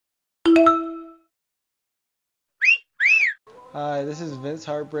Hi, this is Vince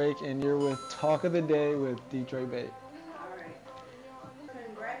Heartbreak, and you're with Talk of the Day with Detroit Bay. All right.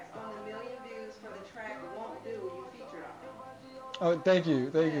 Congrats on the million views for the track "Won't Do" you featured on. Oh, thank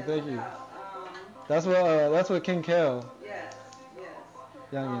you, thank you, Yeah, no thank you. doubt. That's what King Kel, Yes, yes.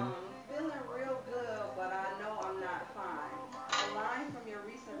 youngin. Feeling real good, but I know I'm not fine. A line from your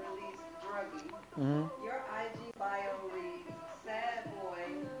recent release, "Druggy." Mhm. Your IG bio reads, "Sad boy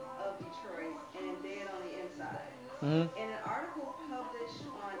of Detroit and dead on the inside." Mhm. In an article published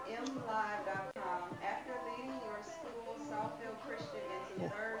on mlive.com, after leading your school, Southfield Christian, into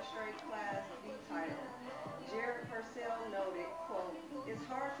third straight Class B title, Jared Purcell noted, quote, "It's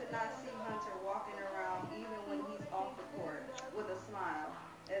hard to not see Hunter walking around even when he's off the court with a smile.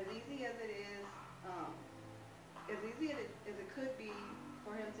 As easy as it is, um, as easy as it could be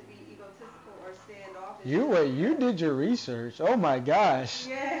for him to be egotistical or standoffish You in the wait, you press." did your research. Oh my gosh.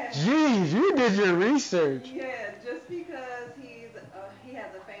 Yeah. Jeez, you did your research. Yeah, just because he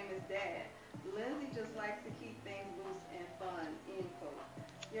has a famous dad. Lindsey just likes to keep things loose and fun, end quote.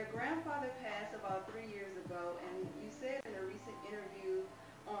 Your grandfather passed about 3 years ago, and you said in a recent interview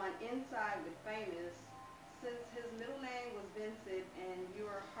on Inside with Famous, since his middle name was Vincent and you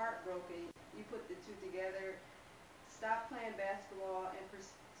were heartbroken, you put the two together, stopped playing basketball, and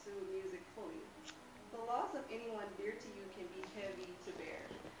pursued music fully. The loss of anyone dear to you can be heavy to bear.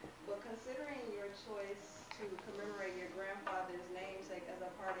 But considering your choice to commemorate your grandfather's namesake as a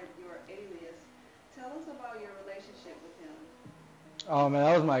part of your alias, tell us about your relationship with him. Oh man,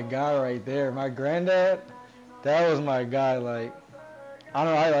 that was my guy right there. My granddad, that was my guy. Like, I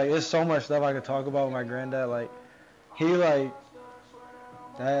don't know, there's so much stuff I could talk about with my granddad. Like, he that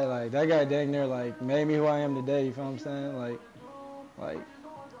guy dang near made me who I am today. You feel what I'm saying? Like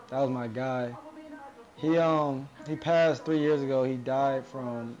that was my guy. He passed 3 years ago. He died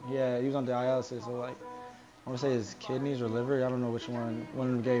from he was on dialysis. So I want to say his kidneys or liver. I don't know which one of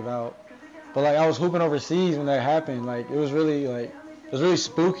them gave out. But I was hooping overseas when that happened. It was really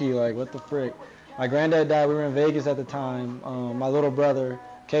spooky. Like what the frick? My granddad died. We were in Vegas at the time. My little brother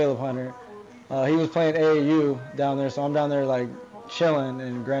Caleb Hunter, he was playing AAU down there. So I'm down there chilling,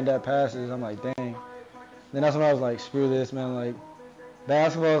 and granddad passes. I'm like, dang. Then that's when I was like, screw this, man. Like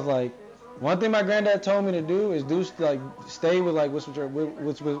basketball is one thing my granddad told me to do is stay with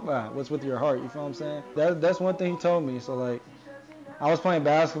what's with your heart. You feel what I'm saying? That's one thing he told me. So I was playing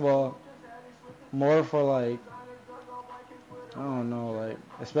basketball more for I don't know,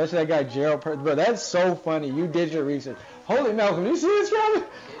 especially that guy Gerald. But that's so funny. You did your research. Holy Malcolm, you see this guy?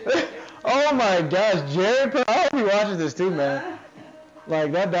 Oh my gosh, Jared. I hope he watches this too, man.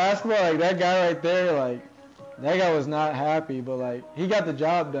 Like that basketball, that guy right there, that guy was not happy, but he got the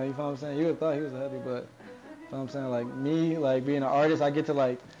job done. You feel what I'm saying? You would have thought he was happy, but you feel what I'm saying? Me, being an artist, I get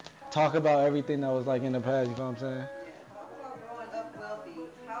to talk about everything that was in the past. You feel what I'm saying? Yeah, talk about growing up wealthy.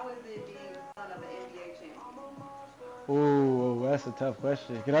 How is it being the son of an NBA champion? Ooh, that's a tough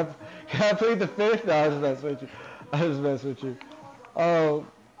question. Can I plead the fifth? No, I was just messing with you. I was just messing with you. Oh,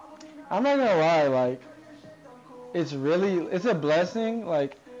 I'm not gonna lie. It's a blessing.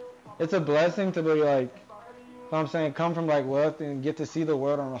 It's a blessing to be what I'm saying, come from wealth and get to see the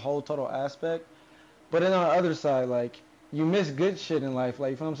world on a whole total aspect. But then on the other side, you miss good shit in life. You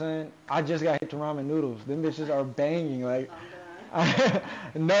feel what I'm saying? I just got hit to ramen noodles. Them bitches are banging. I'm done.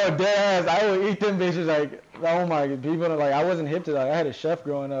 No, dead ass. I would eat them bitches oh my, people are I wasn't hip to that. I had a chef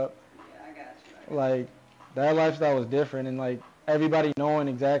growing up. Yeah, I got you. I got Like, that lifestyle was different. And everybody knowing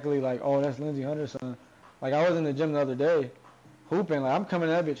exactly oh, that's Lindsey Hunter's son. I was in the gym the other day hooping. I'm coming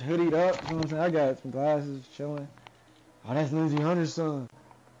to that bitch hoodied up. You know what I'm saying? I got some glasses chilling. Oh, that's Lindsey Hunter's son.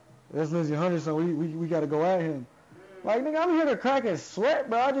 That's Lindsey Hunter's son. We got to go at him. you. Nigga, I'm here to crack a sweat,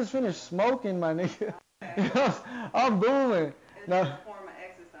 bro. I just finished smoking, my nigga. You Right. know, I'm booming. It's just Now, a form of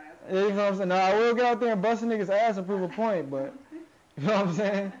exercise. you know what I'm saying? Now, I will get out there and bust a nigga's ass and prove a point, but, you know what I'm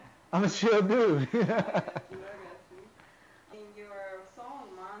saying? I'm a chill dude. I got you. I got you. In your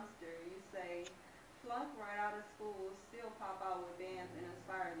song "Monster," you say, "Flunk right out of school, still pop out with bands and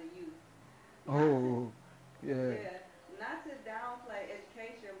inspire the youth." Not to, Oh, yeah. yeah, not to downplay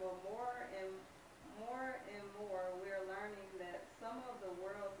education, but more, we're learning that some of the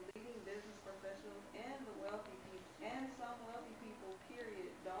world's leading business professionals and some wealthy people, period,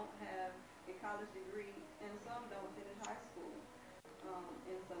 don't have a college degree, and some don't finish high school.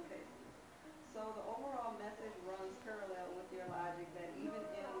 In some cases. So the overall message runs parallel with your logic that even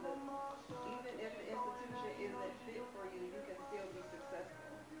if the institution isn't fit for you, you can still be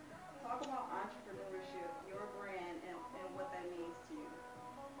successful. Talk about entrepreneurship, your brand, and what that means to you.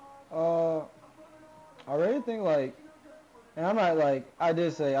 Uh, I really think, And I'm not like, I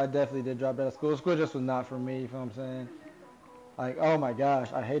did say I definitely did drop out of school. School just was not for me, you know what I'm saying? Like, oh my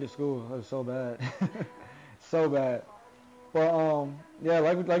gosh, I hated school. It was so bad. So bad. But yeah,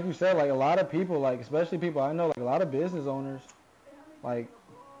 like you said, like a lot of people, like especially people I know, like a lot of business owners, like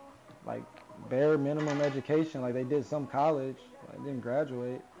like bare minimum education, like they did some college, like didn't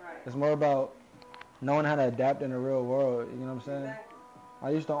graduate. Right. It's more about knowing how to adapt in the real world. You know what I'm saying? Exactly. I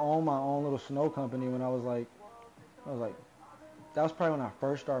used to own my own little snow company when I was like, that was probably when I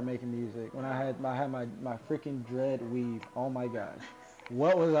first started making music. When I had my freaking dread weave. Oh my gosh,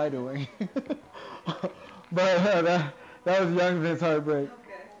 what was I doing? But that was young Vince Heartbreak.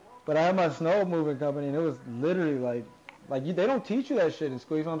 Okay. But I had my snow moving company, and it was literally like they don't teach you that shit in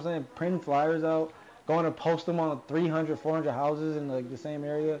school. You know what I'm saying? Printing flyers out, going to post them on 300, 400 houses in like the same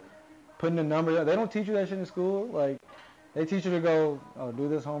area, putting the number. They don't teach you that shit in school. Like they teach you to go, oh, do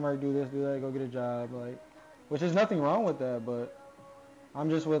this homework, do this, do that, go get a job. Like, which is nothing wrong with that, but I'm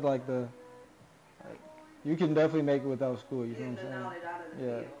just with like you can definitely make it without school. You know Getting what the I'm saying? knowledge out of the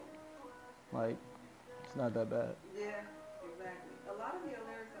Yeah, field. like it's not that bad. Yeah, exactly. A lot of your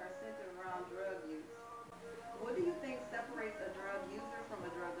lyrics are centered around drug use. What do you think separates a drug user from a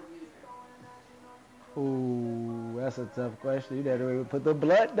drug abuser? Ooh, that's a tough question. You gotta really put the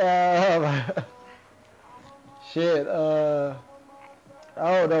blood down. Shit, I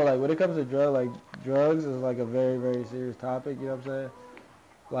don't know. Like when it comes to drugs is like a very, very serious topic. You know what I'm saying?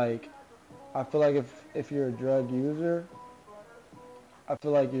 Like, I feel like if you're a drug user, I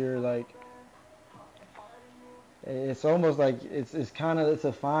feel like you're like, it's almost like it's kind of it's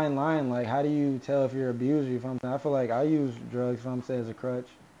a fine line. Like, how do you tell if you're an abuser? You know what I'm saying? I feel like I use drugs, if I'm saying, as a crutch.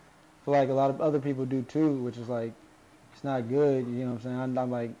 I feel like a lot of other people do too, which is like, it's not good. You know what I'm saying?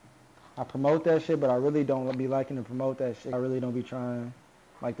 I'm like, I promote that shit, but I really don't be liking to promote that shit. I really don't be trying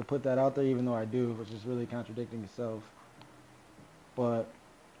like to put that out there, even though I do, which is really contradicting itself. But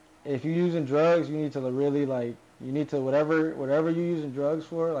if you're using drugs, you need to really like, you need to whatever you're using drugs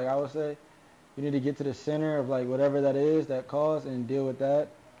for, like I would say, you need to get to the center of like whatever that is, that cause, and deal with that.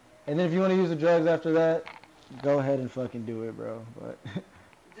 And then if you want to use the drugs after that, go ahead and fucking do it, bro. But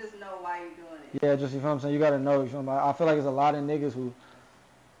Just know why you're doing it. yeah, just, you know what I'm saying, you gotta know. You know what I'm saying? I feel like there's a lot of niggas who,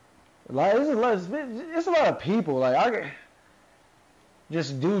 like, it's a lot of people like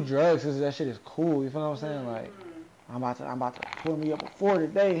just do drugs because that shit is cool. You feel what I'm saying? Like, I'm about to pour me up a 4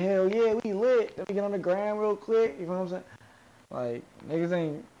 today. Hell yeah, we lit. Let me get on the gram real quick. You know what I'm saying? Like, niggas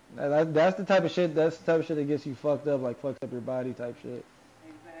ain't. That's the type of shit. That's the type of shit that gets you fucked up. Like, fucks up your body type shit.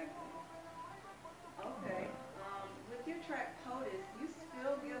 Exactly. Okay. With your track POTUS, you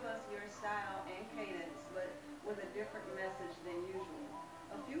still give us your style and cadence, but with a different message than usual.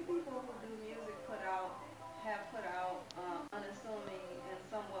 A few people who do music have put out unassuming and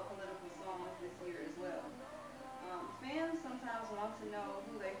somewhat political songs this year as well. Fans sometimes want to know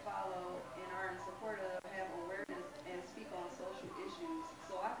who they follow and are in support of, have awareness, and speak on social issues.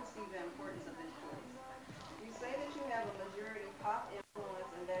 So I can see the importance of this choice. You say that you have a majority pop influence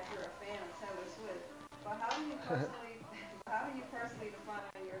and that you're a fan of Taylor Swift. But how do you personally define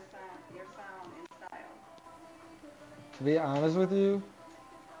your sound and style? To be honest with you,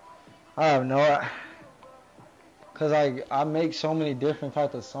 I have no. Cause I make so many different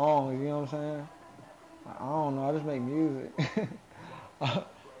types of songs. You know what I'm saying? I don't know. I just make music. I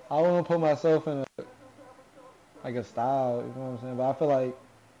wouldn't put myself in a style. You know what I'm saying? But I feel like,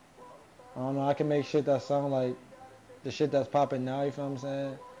 I don't know. I can make shit that sound like the shit that's popping now. You feel what I'm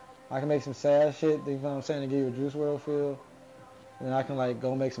saying? I can make some sad shit. You know what I'm saying? To give you a Juice WRLD feel. And then I can like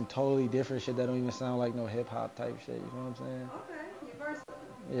go make some totally different shit that don't even sound like no hip hop type shit. You know what I'm saying? Okay, you're versatile.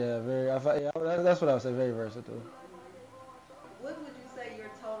 Yeah, that's what I would say. Very versatile. What would you say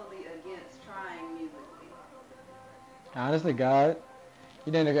you're totally against trying musically? Honestly, God,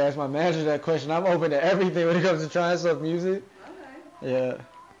 you didn't ask my manager that question. I'm open to everything when it comes to trying stuff music. Okay. Yeah. Okay.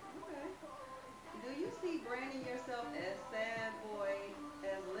 Do you see branding yourself as sad boy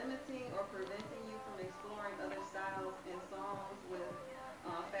as limiting or preventing you from exploring other styles and songs with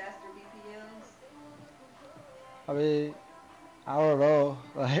faster BPMs? I mean, I don't know.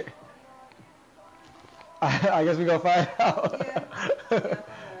 Like, I guess we gonna find out. Yeah. Yep, I got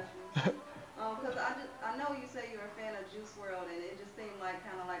you. Because I know you say you're a fan of Juice WRLD, and it just seemed like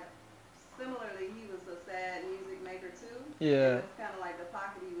kind of like similarly he was a sad music maker too. Yeah. And it's kind of like the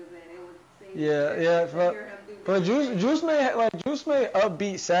pocket he was in. It would seem Yeah. to hear him do But this. Juice made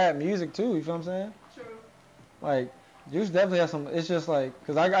upbeat sad music too. You feel what I'm saying? True. Like, Juice definitely has some. It's just like,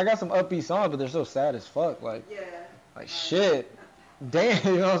 cause I got some upbeat songs, but they're so sad as fuck. Like, Yeah. like shit. Damn,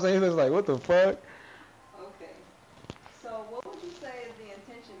 you know what I'm saying? It's like, what the fuck? Okay. So what would you say is the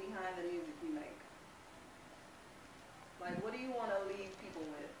intention behind the music you make? Like, what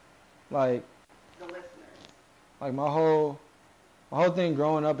like the listeners. like my whole thing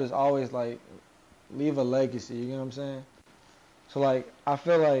growing up is always like leave a legacy. You know what I'm saying? So like I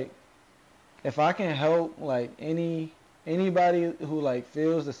feel like if I can help like anybody who like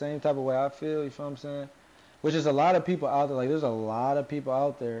feels the same type of way I feel, you feel what I'm saying? Which is a lot of people out there. Like there's a lot of people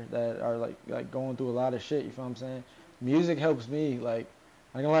out there that are like going through a lot of shit. You feel what I'm saying? Music helps me. Like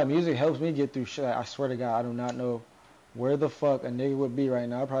I ain't gonna lie, music helps me get through shit. I swear to God, I do not know where the fuck a nigga would be right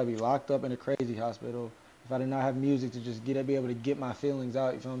now. I'd probably be locked up in a crazy hospital if I did not have music to just be able to get my feelings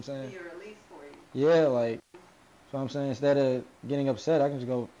out. You feel what I'm saying? Be a release for you. Yeah, like. So I'm saying instead of getting upset, I can just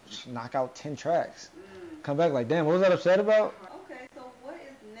go knock out 10 tracks. Come back like, damn, what was that upset about? Okay, so what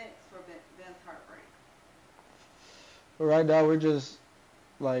is next for Vince Heartbreak? But right now we're just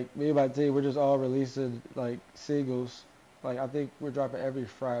like me and my team, we're just all releasing like singles. Like I think we're dropping every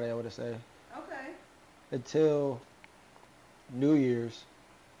Friday, I would say. Okay. Until New Year's.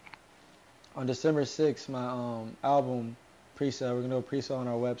 On December 6th, my album pre-sale. We're gonna do a pre-sale on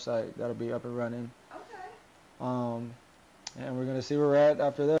our website. That'll be up and running. And we're gonna see where we're at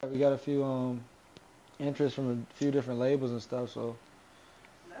after that. We got a few interest from a few different labels and stuff, so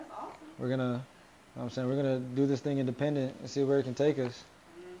that's awesome. We're gonna do this thing independent and see where it can take us.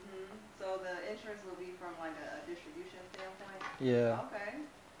 So the interest will be from like a distribution standpoint. Yeah. Okay.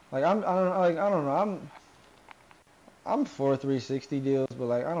 Like I don't know. I'm for 360 deals, but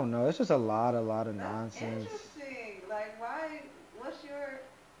like I don't know. It's just a lot of That's nonsense. interesting. Like why? What's your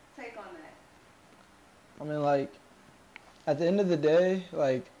take on that? I mean, like, at the end of the day,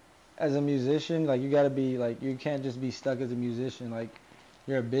 like, as a musician, like, you gotta be, like, you can't just be stuck as a musician. Like,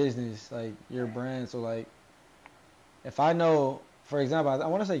 you're a business, like, you're a brand. So, like, if I know, for example, I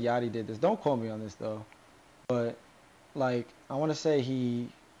want to say Yachty did this. Don't quote me on this, though. But, like, I want to say he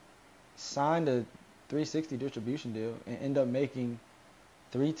signed a 360 distribution deal and ended up making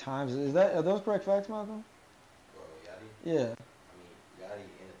 3 times. Are those correct facts, Malcolm? Well, Yachty? Yeah. I mean, Yachty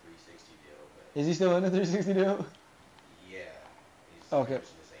in a 360 deal, but... Is he still in the 360 deal? Yeah. He's Okay. the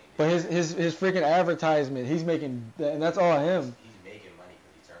same But deal. his freaking advertisement, he's making, and that's all him. He's making money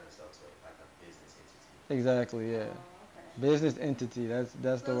because he turned himself to like a business entity. Exactly, yeah. Okay. Business entity, that's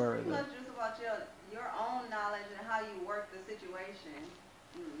the So word. it's pretty much just about your own knowledge and how you work the situation.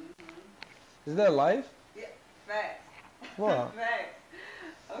 Is that life? Yeah, facts. Wow. Facts.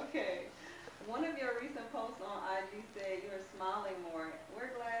 Okay. One of your recent posts on IG said you are smiling more.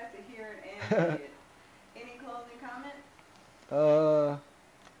 We're glad to hear it and see it. Any closing comments? Oh,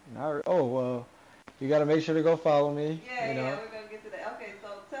 well, you got to make sure to go follow me. Yeah, you know? yeah, we're going to get to that. Okay, so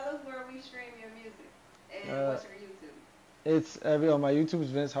tell us where we stream your music and what's your YouTube? It's on my YouTube is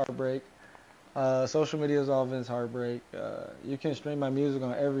Vince Heartbreak. Social media is all Vince Heartbreak. You can stream my music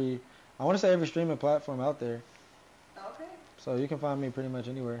on every streaming platform out there. Okay. So you can find me pretty much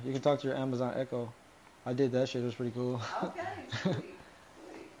anywhere. You can talk to your Amazon Echo. I did that shit. It was pretty cool. Okay, sweet.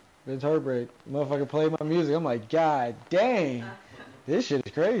 Vince Heartbreak. Motherfucker play my music. I'm like, God dang. This shit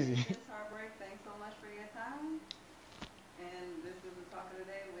is crazy. Vince Heartbreak, thanks so much for your time. And this is the Talk of the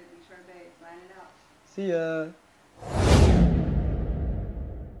Day with Detroit Bay signing out. See ya.